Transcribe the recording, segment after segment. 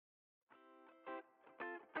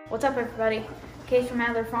What's up, everybody? Kate from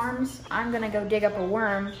Adler Farms. I'm gonna go dig up a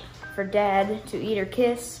worm for Dad to eat or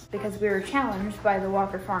kiss because we were challenged by the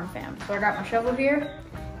Walker Farm fam. So I got my shovel here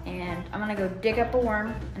and I'm gonna go dig up a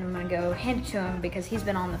worm and I'm gonna go hand it to him because he's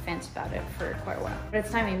been on the fence about it for quite a while. But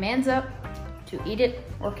it's time he mans up to eat it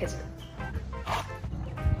or kiss it. I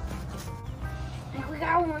think we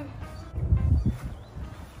got one.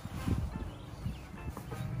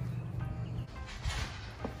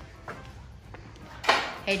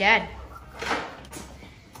 Hey, Dad.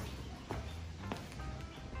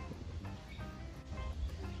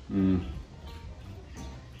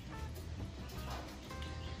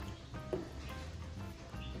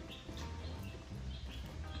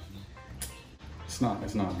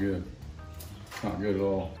 It's not good. It's not good at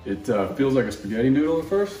all. It feels like a spaghetti noodle at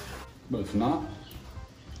first, but it's not.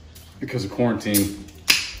 Because of quarantine,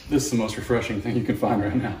 this is the most refreshing thing you can find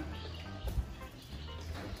right now.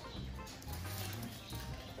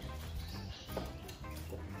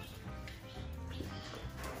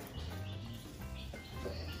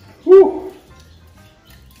 Woo!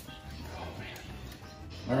 Oh, man.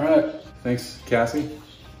 All right, thanks, Cassie,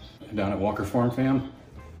 down at Walker Farm fam.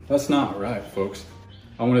 That's not right, folks.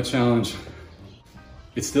 I want to challenge,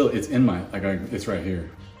 it's in my, it's right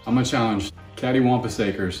here. I'm gonna challenge Cattywampus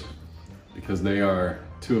Acres because they are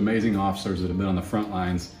two amazing officers that have been on the front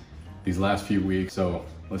lines these last few weeks. So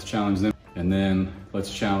let's challenge them. And then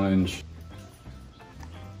let's challenge,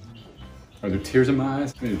 are there tears in my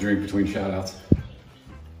eyes? I need a drink between shout outs.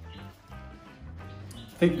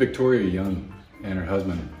 I think Victoria Young and her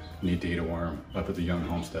husband need to eat a worm up at the Young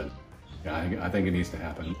Homestead. Yeah, I think it needs to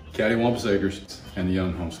happen. Cattywampus Acres and the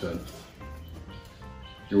Young Homestead.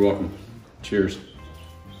 You're welcome. Cheers.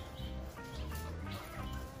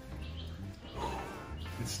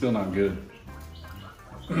 It's still not good.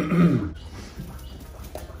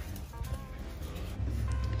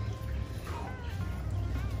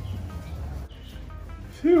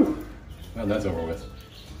 Phew. Well, that's over with.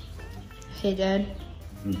 Hey, Dad.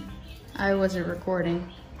 I wasn't recording.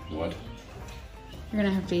 What? You're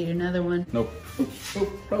gonna have to eat another one. Nope. Nope.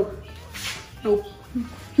 Nope. Nope.